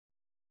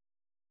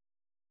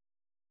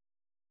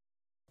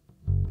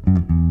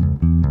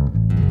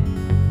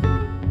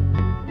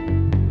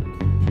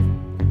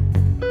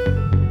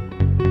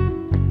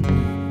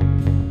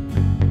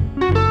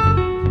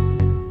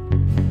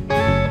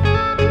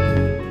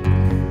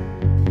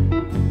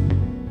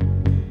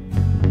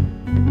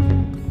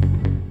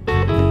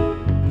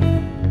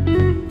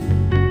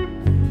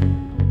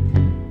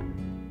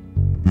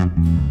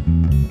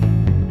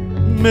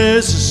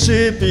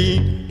Mississippi,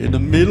 in the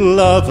middle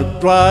of a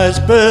dry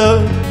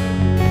spell,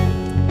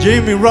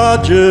 Jimmy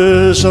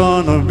Rogers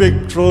on a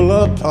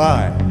Victrola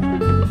pie.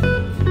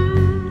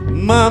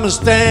 Mama's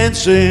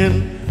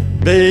dancing,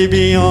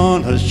 baby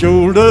on her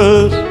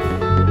shoulders.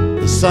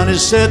 The sun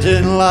is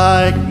setting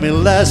like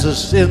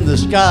molasses in the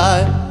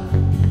sky.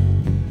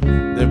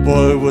 The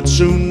boy would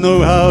soon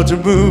know how to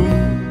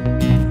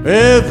move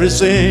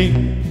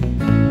everything,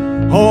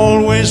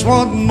 always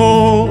wanting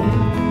more.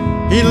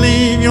 He'd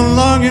leave you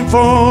longing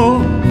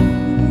for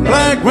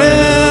black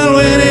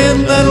velvet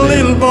in that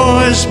little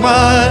boy's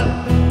smile,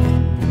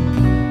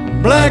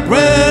 black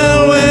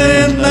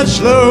velvet in that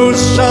slow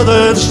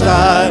southern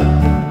style.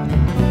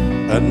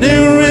 A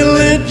new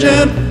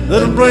religion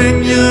that'll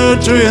bring you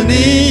to your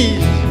knees,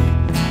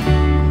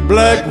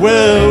 black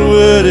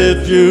velvet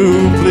if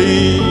you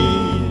please.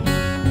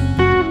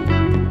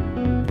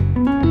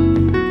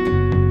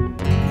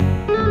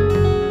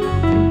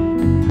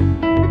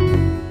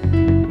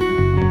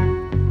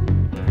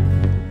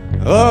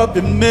 Up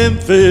in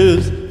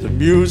Memphis, the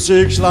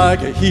music's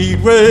like a heat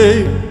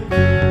wave,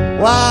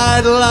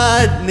 white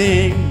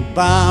lightning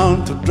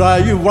bound to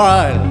drive you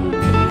wild.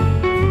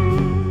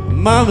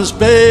 Mama's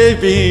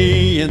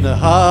baby in the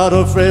heart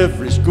of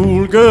every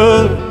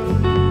schoolgirl,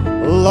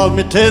 love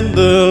me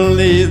tender,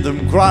 leave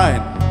them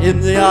crying in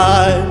the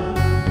eye.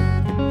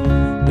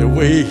 The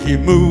way he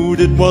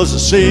moved, it was a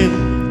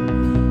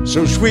sin,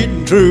 so sweet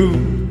and true,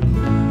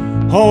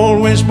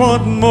 always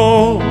wanting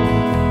more.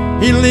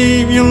 He'll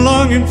leave you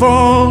longing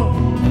for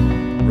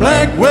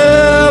black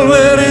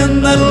velvet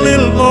in that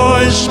little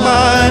boy's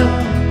smile,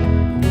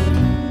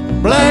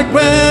 black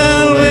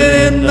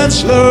velvet in that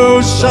slow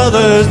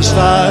southern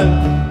style.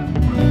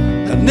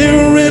 A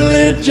new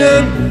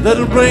religion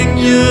that'll bring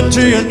you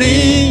to your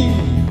knees,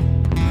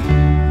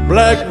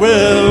 black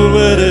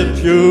velvet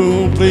if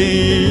you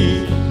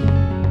please.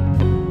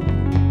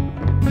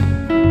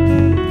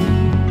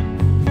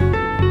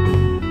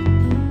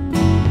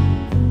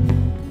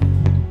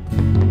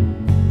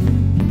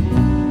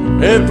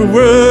 Every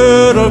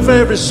word of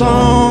every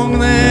song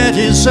that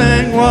he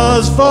sang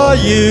was for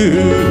you.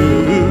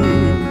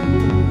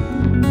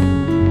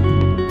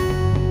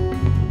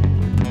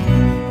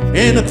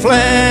 In a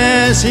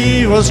flash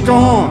he was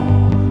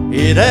gone,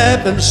 it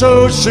happened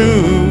so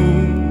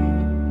soon.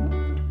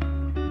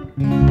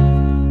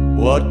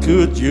 What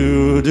could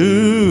you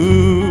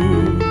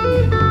do?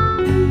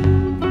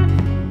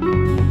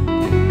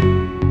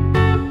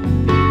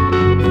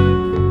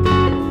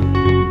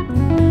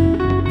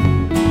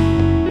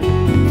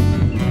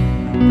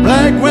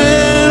 Black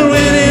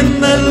velvet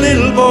in that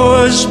little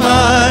boy's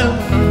smile,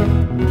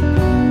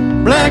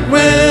 black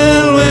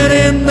velvet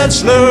in that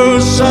slow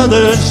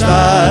southern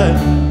style.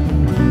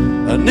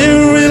 A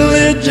new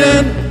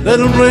religion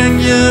that'll bring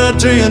you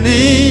to your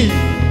knees,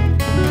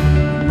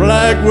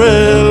 black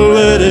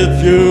velvet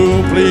if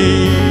you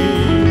please.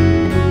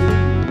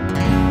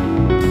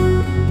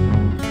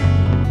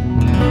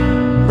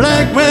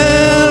 Black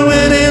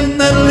velvet in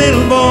that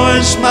little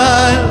boy's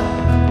smile,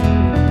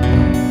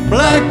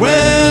 black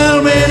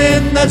velvet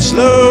in that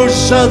slow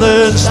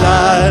southern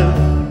style.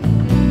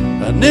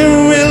 A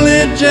new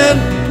religion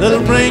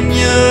that'll bring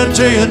you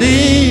to your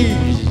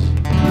knees,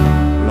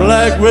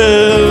 black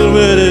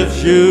velvet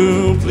if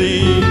you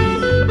please.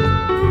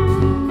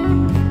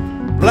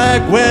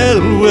 Black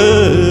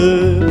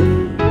velvet,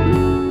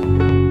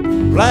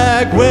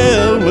 black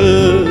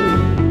velvet,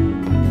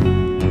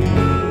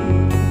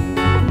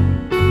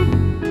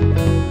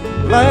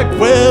 black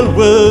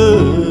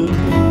velvet,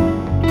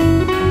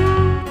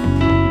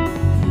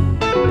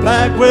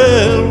 black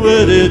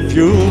velvet if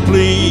you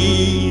please.